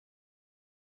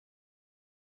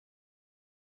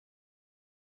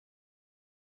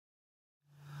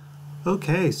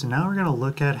Okay, so now we're going to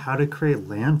look at how to create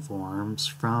landforms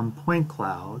from point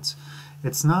clouds.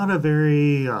 It's not a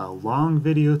very long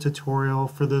video tutorial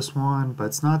for this one, but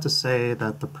it's not to say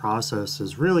that the process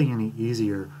is really any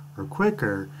easier or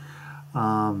quicker.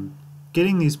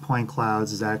 Getting these point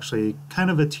clouds is actually kind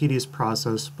of a tedious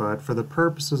process, but for the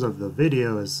purposes of the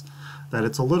video is that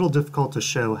it's a little difficult to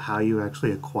show how you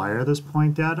actually acquire this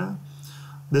point data.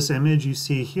 This image you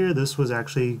see here, this was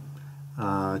actually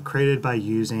created by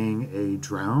using a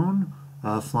drone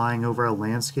flying over a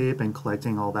landscape and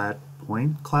collecting all that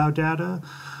point cloud data.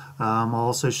 I'll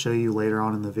also show you later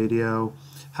on in the video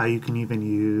how you can even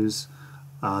use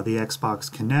the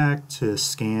Xbox Kinect to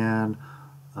scan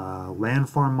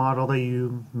landform model that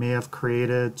you may have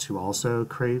created to also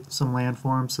create some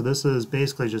landforms. So this is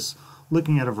basically just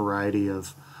looking at a variety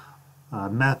of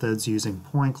methods using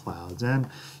point clouds, and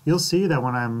you'll see that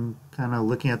when I'm kind of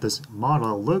looking at this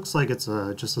model, it looks like it's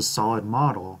just a solid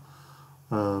model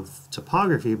of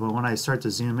topography, but when I start to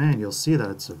zoom in, you'll see that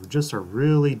it's just a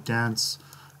really dense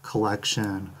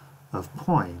collection of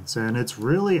points, and it's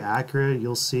really accurate.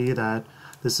 You'll see that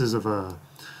this is of a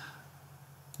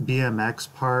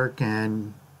BMX park,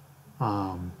 and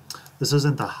this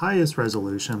isn't the highest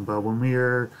resolution, but when we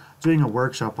are doing a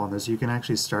workshop on this, you can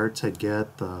actually start to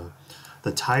get the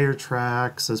tire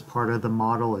tracks as part of the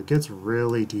model. It gets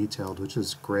really detailed, which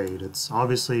is great. It's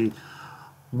obviously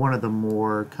one of the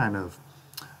more kind of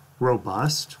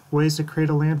robust ways to create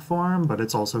a landform, but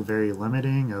it's also very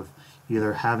limiting of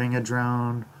either having a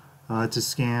drone to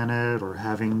scan it or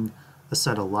having a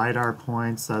set of LiDAR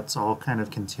points. That's all kind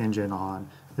of contingent on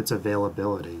its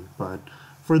availability. But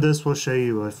for this, we'll show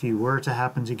you if you were to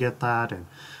happen to get that, and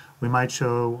we might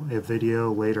show a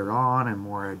video later on, a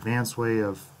more advanced way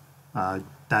of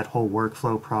that whole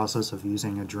workflow process of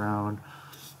using a drone.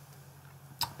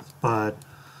 But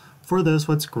for this,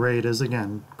 what's great is,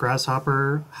 again,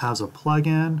 Grasshopper has a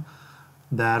plugin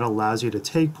that allows you to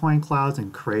take point clouds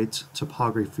and create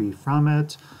topography from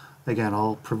it. Again,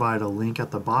 I'll provide a link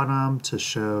at the bottom to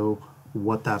show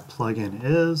what that plugin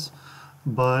is.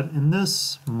 But in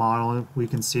this model, we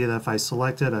can see that if I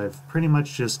select it, I've pretty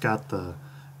much just got the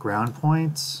ground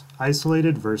points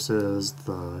isolated versus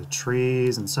the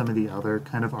trees and some of the other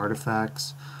kind of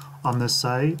artifacts on the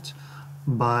site.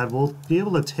 But we'll be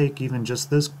able to take even just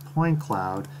this point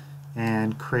cloud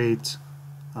and create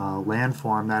a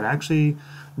landform that actually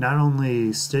not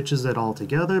only stitches it all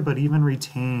together, but even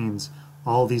retains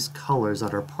all these colors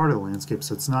that are part of the landscape.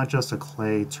 So it's not just a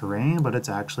clay terrain, but it's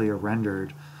actually a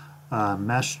rendered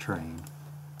mesh terrain.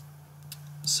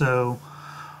 So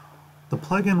the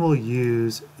plugin we'll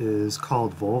use is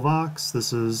called Volvox.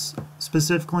 This is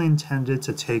specifically intended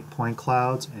to take point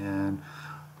clouds and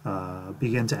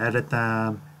begin to edit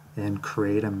them and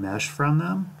create a mesh from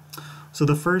them. So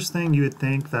the first thing, you would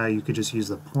think that you could just use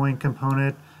the point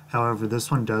component. However, this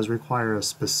one does require a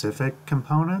specific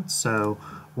component. So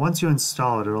once you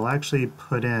install it, it'll actually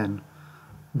put in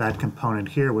that component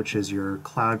here, which is your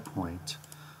cloud point.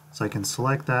 So I can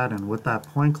select that, and with that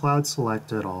point cloud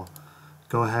selected, I'll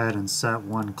go ahead and set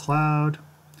one cloud.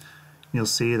 You'll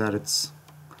see that it's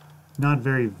not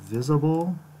very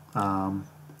visible.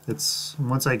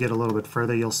 Once I get a little bit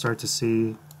further, you'll start to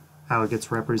see how it gets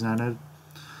represented.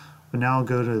 But now I'll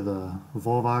go to the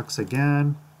Volvox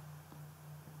again.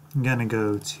 I'm going to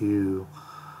go to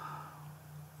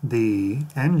the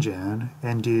engine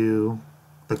and do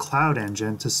the cloud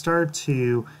engine to start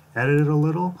to edit it a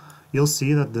little. You'll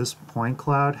see that this point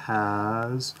cloud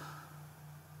has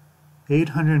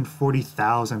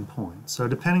 840,000 points. So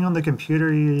depending on the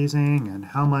computer you're using and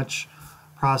how much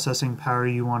processing power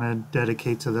you want to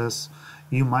dedicate to this,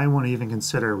 you might want to even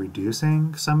consider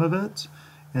reducing some of it.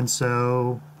 And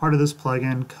so part of this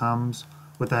plugin comes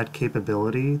with that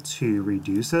capability to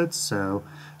reduce it. So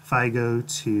if I go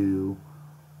to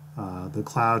the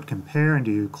cloud compare and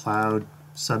do cloud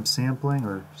subsampling,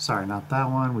 or sorry, not that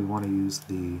one, we want to use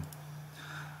the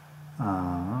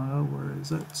where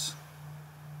is it?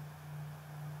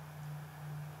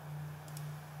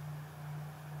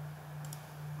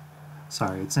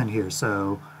 Sorry, it's in here.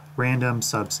 So random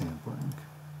subsampling.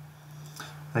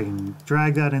 I can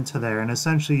drag that into there, and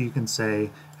essentially you can say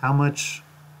how much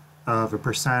of a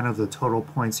percent of the total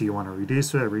points that you want to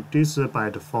reduce it. Reduce it by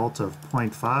a default of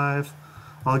 0.5.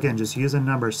 I'll again just use a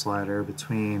number slider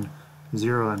between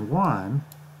 0 and 1,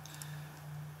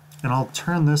 and I'll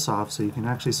turn this off so you can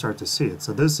actually start to see it.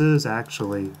 So this is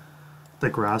actually the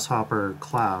Grasshopper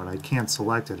cloud. I can't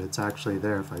select it, it's actually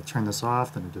there. If I turn this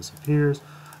off, then it disappears.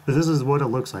 But this is what it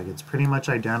looks like. It's pretty much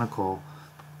identical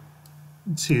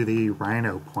to the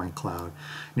Rhino point cloud.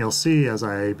 And you'll see as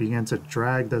I begin to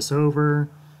drag this over,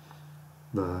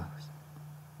 the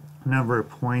number of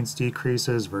points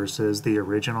decreases versus the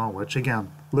original, which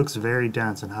again looks very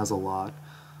dense and has a lot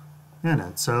in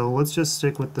it. So let's just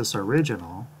stick with this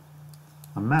original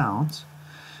amount,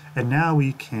 and now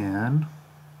we can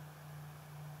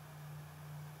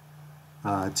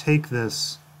take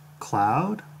this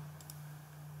cloud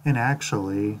and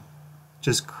actually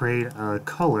just create a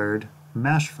colored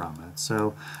mesh from it.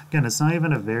 So again, it's not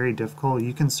even a very difficult.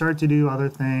 You can start to do other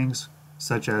things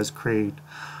such as create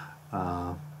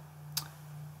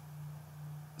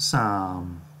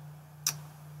some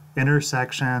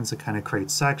intersections to kind of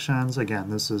create sections. Again,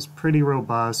 this is pretty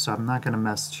robust, so I'm not going to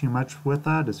mess too much with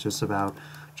that. It's just about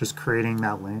just creating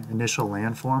that initial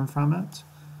landform from it.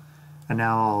 And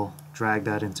now I'll drag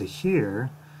that into here.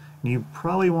 And you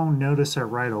probably won't notice it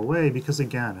right away because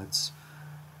again, it's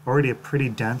already a pretty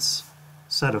dense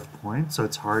set of points, so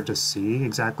it's hard to see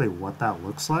exactly what that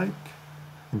looks like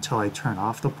until I turn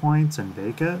off the points and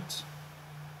bake it.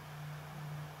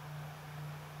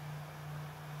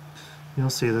 You'll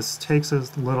see this takes a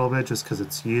little bit just because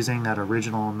it's using that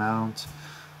original amount.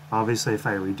 Obviously, if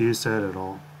I reduce it,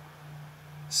 it'll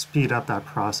speed up that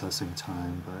processing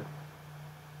time, but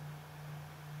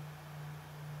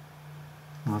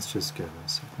let's just give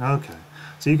this. Okay,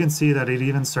 so you can see that it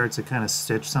even starts to kind of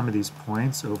stitch some of these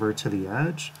points over to the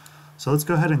edge. So let's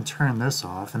go ahead and turn this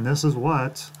off, and this is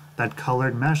what that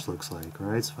colored mesh looks like,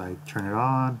 right? So if I turn it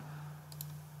on,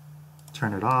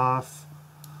 turn it off,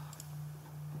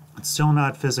 it's still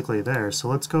not physically there, so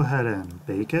let's go ahead and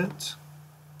bake it.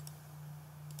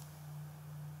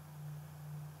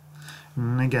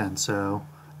 And again, so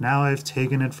now I've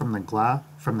taken it from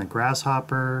the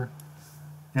grasshopper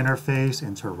interface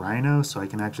into Rhino, so I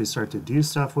can actually start to do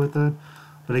stuff with it.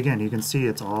 But again, you can see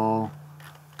it's all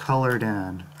colored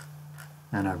in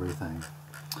and everything.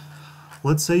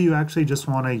 Let's say you actually just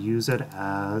want to use it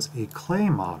as a clay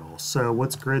model. So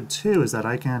what's good too is that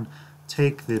I can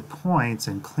take the points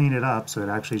and clean it up so it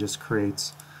actually just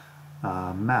creates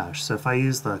mesh. So if I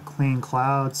use the clean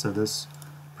cloud, so this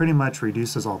pretty much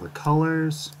reduces all the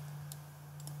colors.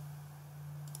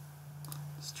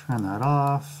 Let's turn that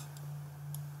off.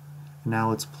 Now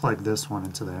let's plug this one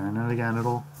into there, and then again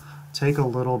it'll take a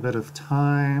little bit of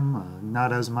time,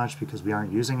 not as much because we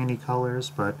aren't using any colors,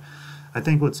 but I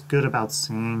think what's good about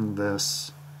seeing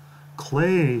this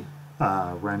clay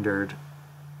rendered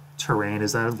terrain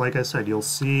is that, like I said, you'll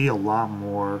see a lot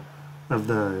more of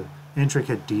the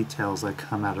intricate details that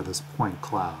come out of this point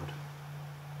cloud.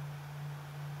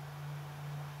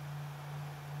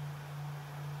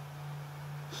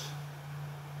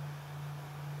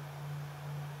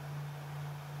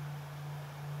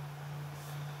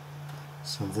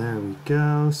 So there we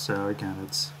go. So again,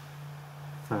 it's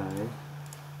I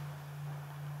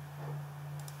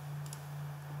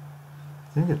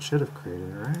think it should have created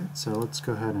it, right? So let's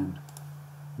go ahead and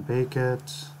bake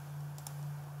it.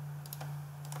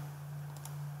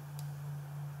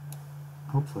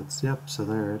 Hopefully it's, yep, so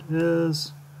there it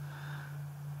is.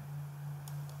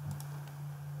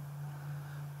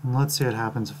 And let's see what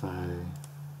happens if I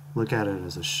look at it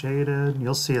as a shaded.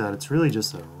 You'll see that it's really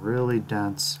just a really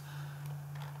dense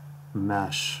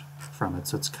mesh from it,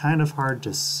 so it's kind of hard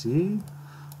to see.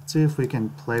 Let's see if we can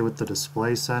play with the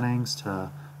display settings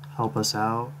to help us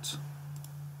out.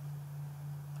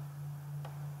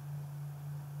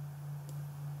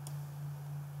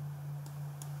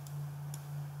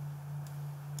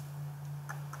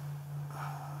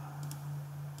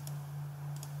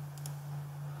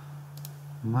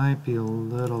 Might be a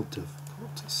little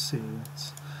difficult to see.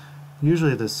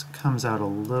 Usually this comes out a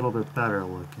little bit better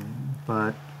looking,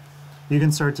 but you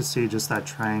can start to see just that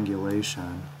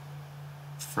triangulation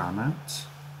from it.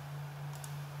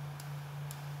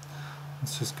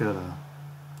 Let's just go to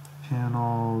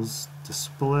panels,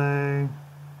 display,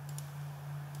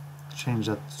 change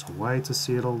that to white to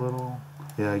see it a little.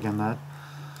 Yeah, again, that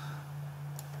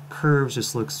curve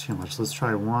just looks too much. Let's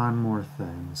try one more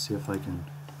thing, see if I can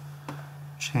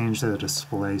change the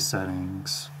display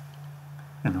settings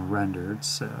in rendered.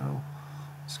 So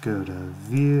let's go to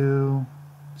view,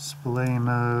 display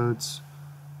modes,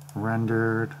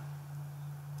 rendered.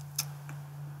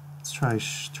 Let's try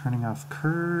turning off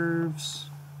curves.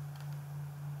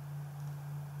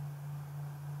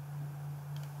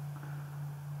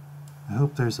 I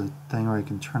hope there's a thing where I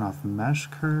can turn off mesh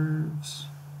curves.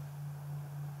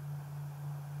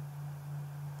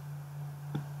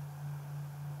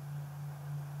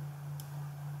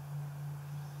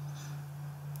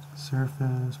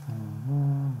 Surface.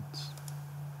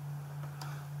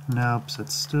 Nope, so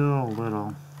it's still a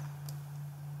little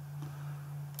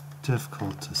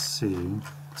difficult to see.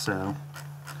 So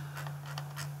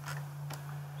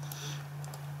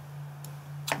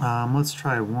Let's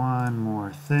try one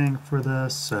more thing for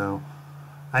this. So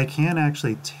I can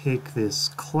actually take this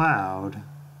cloud.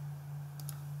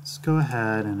 Let's go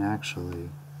ahead and actually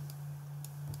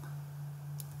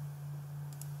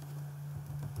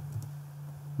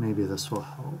maybe this will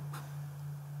help.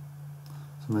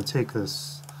 So I'm going to take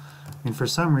this, and for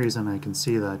some reason I can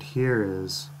see that here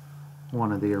is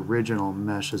one of the original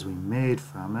meshes we made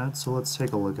from it. So let's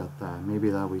take a look at that. Maybe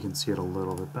that we can see it a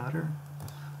little bit better.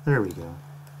 There we go.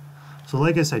 So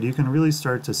like I said, you can really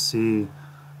start to see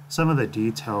some of the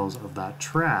details of that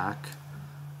track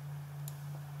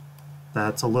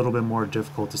that's a little bit more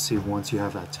difficult to see once you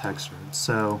have that textured.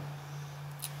 So,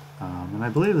 and I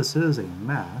believe this is a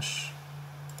mesh.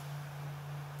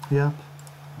 Yep.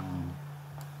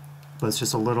 But it's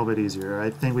just a little bit easier. I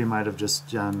think we might have just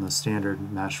done the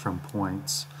standard mesh from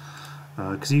points.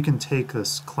 Because you can take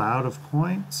this cloud of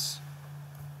points.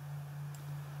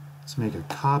 Let's make a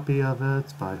copy of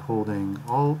it by holding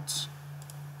Alt.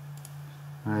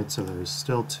 Alright, so there's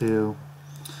still two.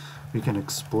 We can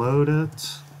explode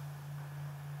it.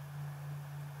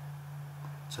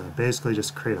 So basically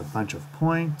just create a bunch of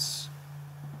points.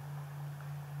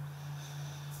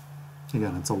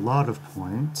 Again, it's a lot of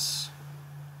points.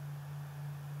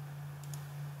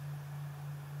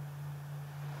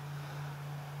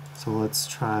 So let's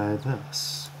try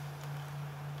this.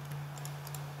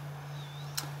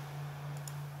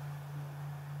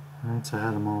 Alright, so I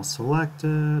had them all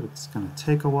selected. It's going to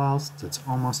take a while since it's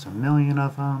almost 1 million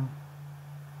of them.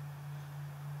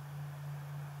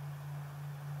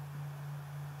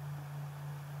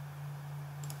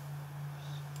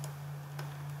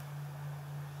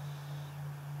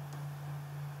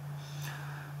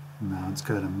 Now let's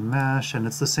go to mesh, and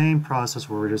it's the same process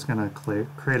where we're just going to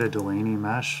create a Delaney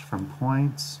mesh from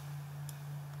points.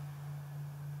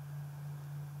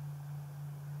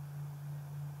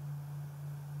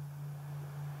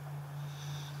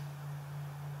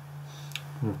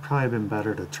 It would have probably been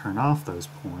better to turn off those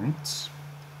points,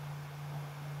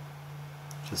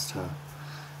 just to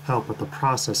help with the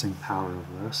processing power of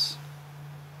this.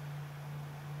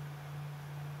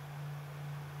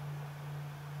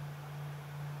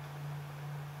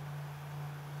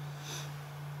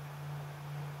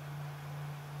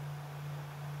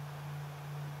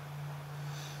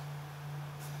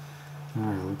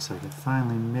 Alright, looks like it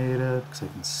finally made it, because I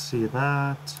can see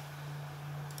that.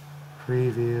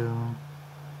 Preview.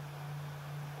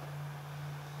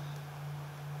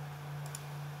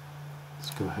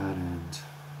 Let's go ahead and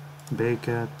bake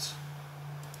it.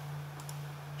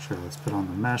 Sure, let's put on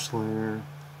the mesh layer.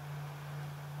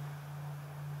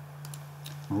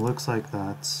 It looks like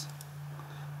that's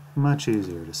much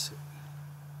easier to see.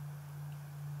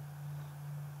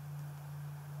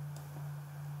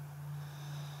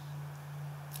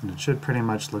 And it should pretty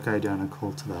much look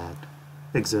identical to that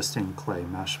existing clay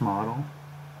mesh model.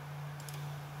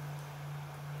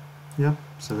 Yep,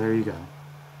 so there you go.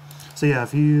 So yeah,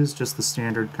 if you use just the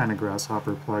standard kind of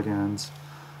Grasshopper plugins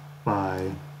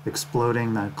by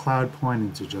exploding that cloud point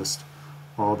into just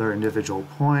all their individual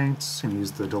points and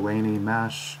use the Delaney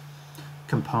mesh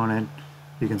component,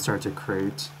 you can start to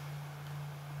create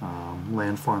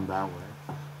landform that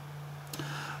way.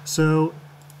 So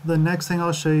the next thing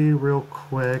I'll show you real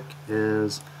quick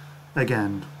is,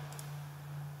 again,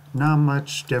 not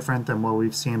much different than what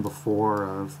we've seen before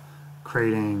of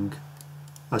creating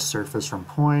a surface from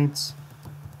points.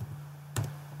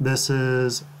 This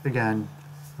is, again,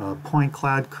 a point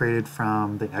cloud created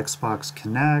from the Xbox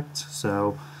Kinect.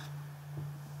 So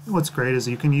what's great is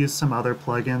you can use some other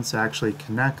plugins to actually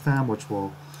connect them, which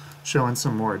we'll show in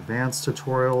some more advanced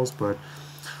tutorials, but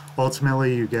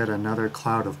ultimately you get another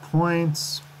cloud of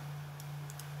points.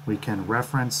 We can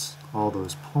reference all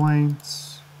those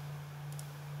points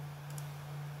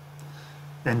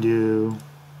and do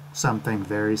something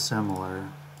very similar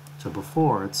to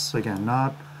before. It's, again,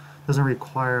 doesn't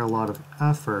require a lot of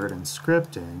effort and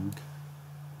scripting,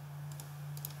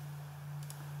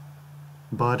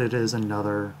 but it is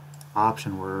another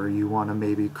option where you want to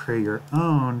maybe create your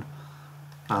own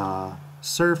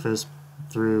surface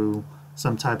through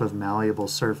some type of malleable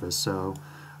surface. So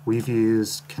we've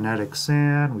used kinetic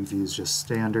sand, we've used just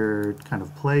standard kind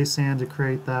of play sand to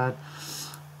create that.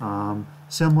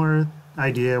 Similar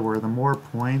idea where the more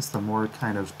points, the more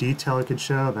kind of detail it could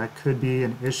show. That could be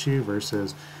an issue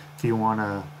versus if you want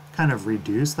to kind of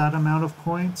reduce that amount of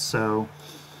points. So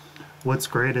what's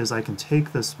great is I can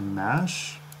take this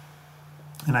mesh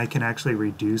and I can actually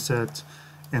reduce it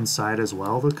inside as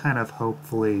well to kind of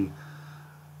hopefully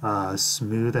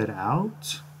smooth it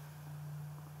out.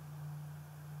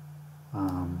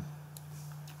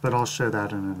 But I'll show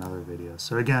that in another video.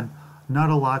 So again, Not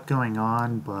a lot going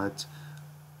on, but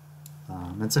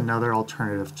it's another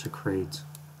alternative to create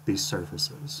these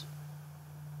surfaces.